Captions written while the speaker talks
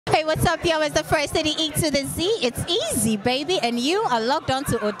Hey, what's up, yo? It's the first city E to the Z. It's easy, baby. And you are logged on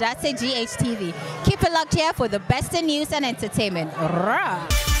to Odate GHTV. Keep it locked here for the best in news and entertainment. Rah!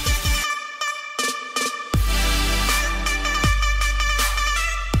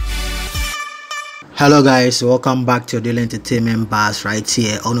 Hello guys, welcome back to your daily entertainment bars right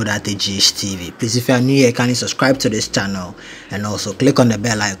here on Odate GHTV. Please, if you are new here, kindly subscribe to this channel and also click on the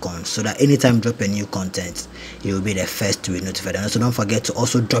bell icon so that anytime you drop a new content, you will be the first to be notified. And also don't forget to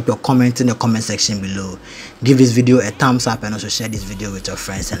also drop your comment in the comment section below. Give this video a thumbs up and also share this video with your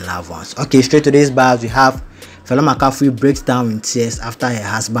friends and loved ones. Okay, straight to this bars, we have fellow Makafui breaks down in tears after her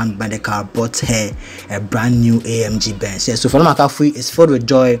husband Medikal bought her a brand new AMG Benz. Yeah, so fellow Makafui is filled with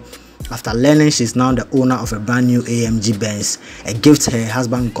joy after learning she's now the owner of a brand new AMG Benz, a gift her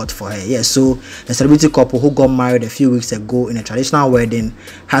husband got for her. Yeah, so the celebrity couple who got married a few weeks ago in a traditional wedding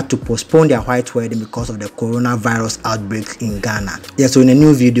had to postpone their white wedding because of the coronavirus outbreak in Ghana. Yeah, so in a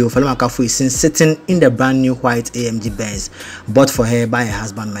new video, fellow Makafui is seen sitting in the brand new white AMG Benz bought for her by her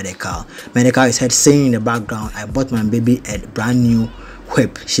husband Medikal. Medikal is heard saying in the background, "I bought my baby a brand new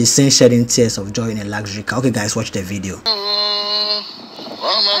whip." She's seen shedding tears of joy in a luxury car. Okay guys, watch the video.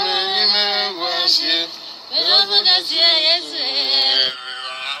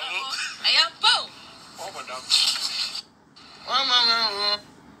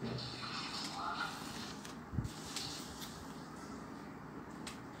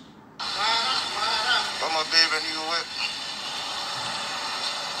 My baby new whip.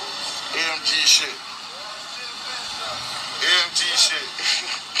 AMG shit. AMG shit.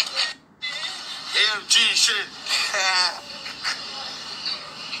 AMG shit.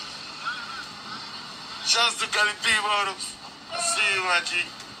 Shouts to Cali P Models. I see you, my G.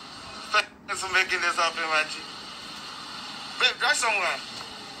 Thanks for making this happen, my G. Babe, drive somewhere.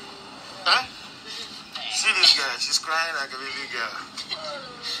 Huh? See this girl. She's crying like a baby girl.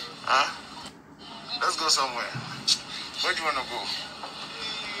 Huh? Let's go somewhere. Where do you want to go?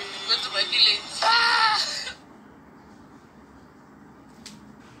 Go to my village.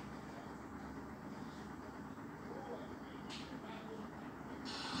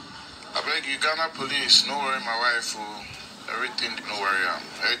 I beg you, Ghana police, no worry my wife, everything, no worry,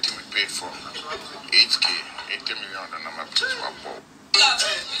 everything we paid for. 8K, 80 million, and I'm up to swap.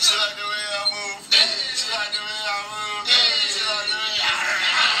 She like the way I move. She like the way I move. She like the way I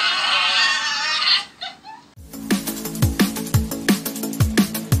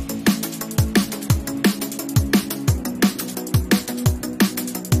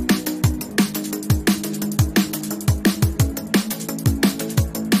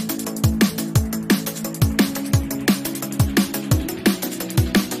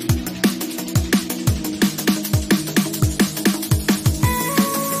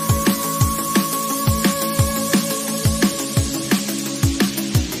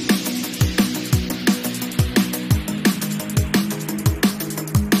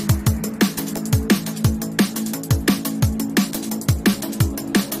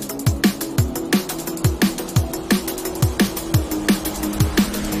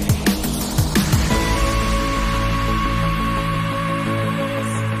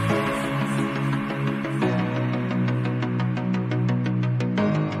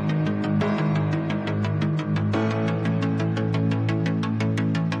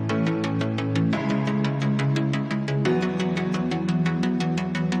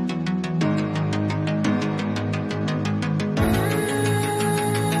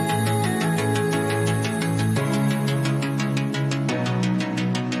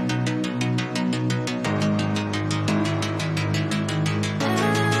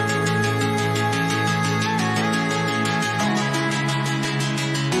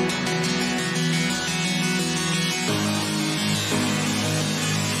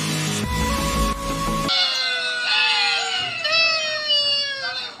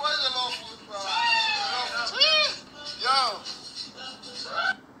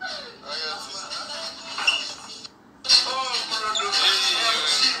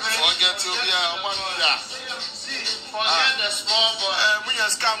forget the small boy. We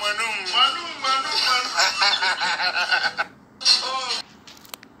just come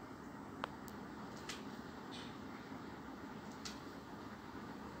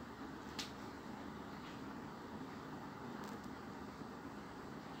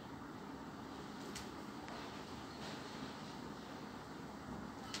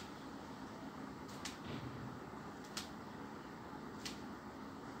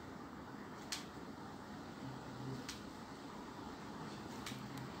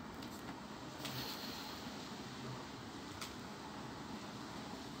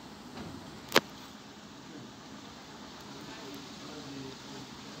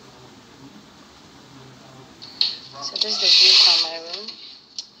So this is the view from my room.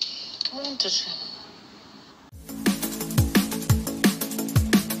 I want to swim.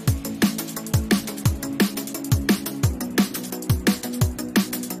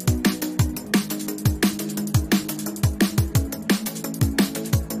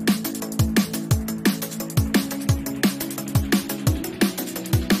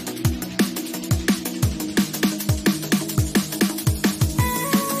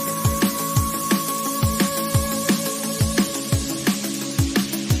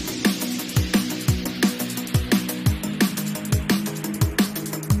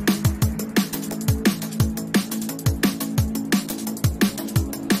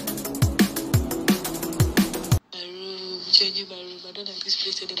 Changing my room. I don't like this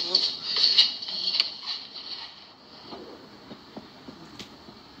place anymore.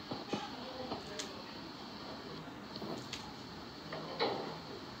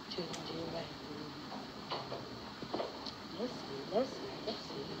 Let's see.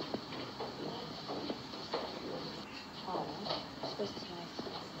 Oh, this place is nice.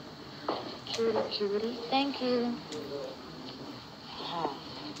 Cutie. Thank you.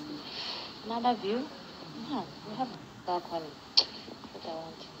 Another view. Yeah, we have dark one. What I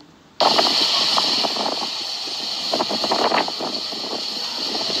want.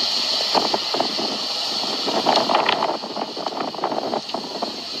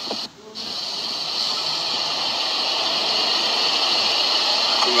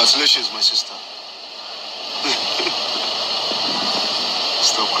 Congratulations, my sister.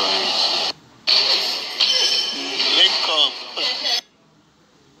 Stop crying. Link up.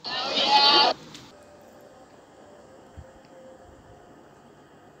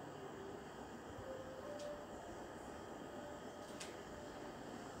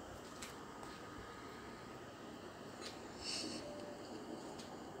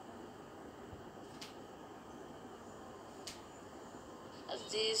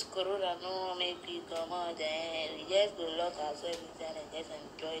 This corona no make you come out and we just go lock ourselves inside and just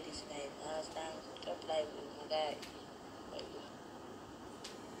enjoy this life. Understand? Top life with my guy.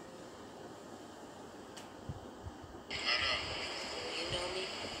 You know me,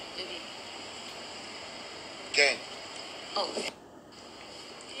 baby. Gang. Oh.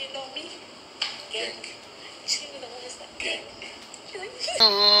 You know me? Gang. You see me the one is like gang.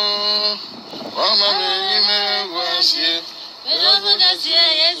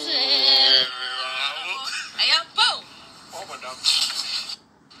 I am Bo. Oh, madam.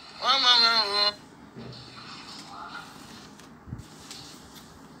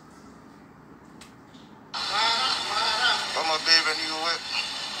 I'm a baby, you what?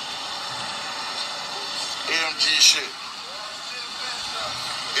 AMG shit.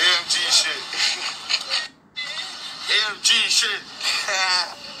 AMG shit. AMG shit.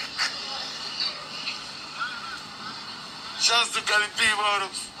 Shouts to Cali P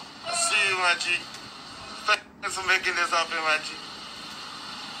Bottoms. I see you, my G. Thanks for making this happen, my G.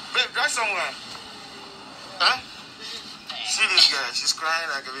 Babe, drive somewhere. Huh? See this girl. She's crying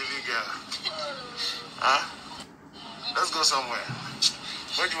like a baby girl. Huh? Let's go somewhere.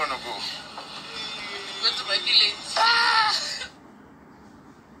 Where do you want to go? Go to my village.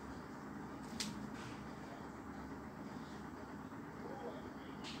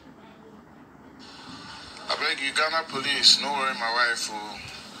 I beg you, Ghana police, no worry my wife,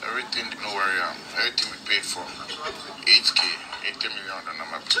 everything, no worry, everything we paid for. 8K, 80 million, and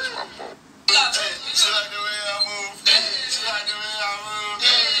I'm up to my ball. She like the way I move, she like the way I move,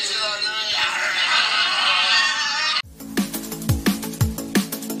 she like the way I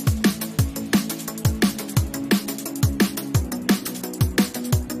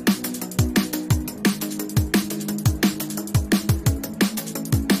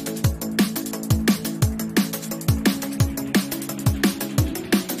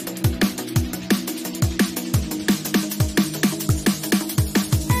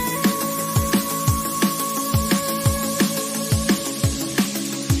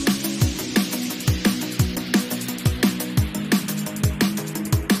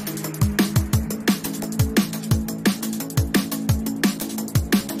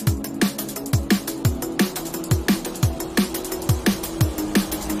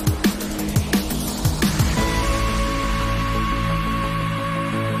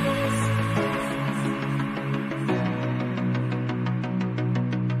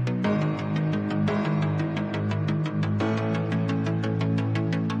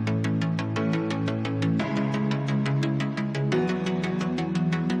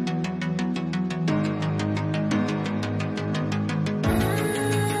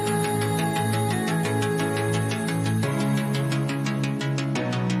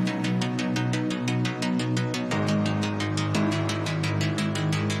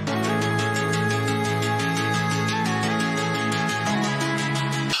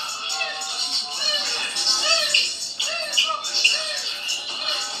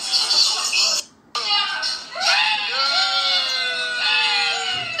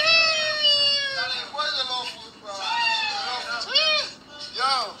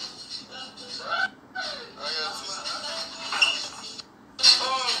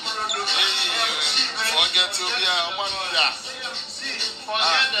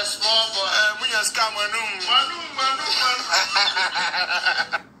small boy. We are scam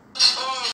manu.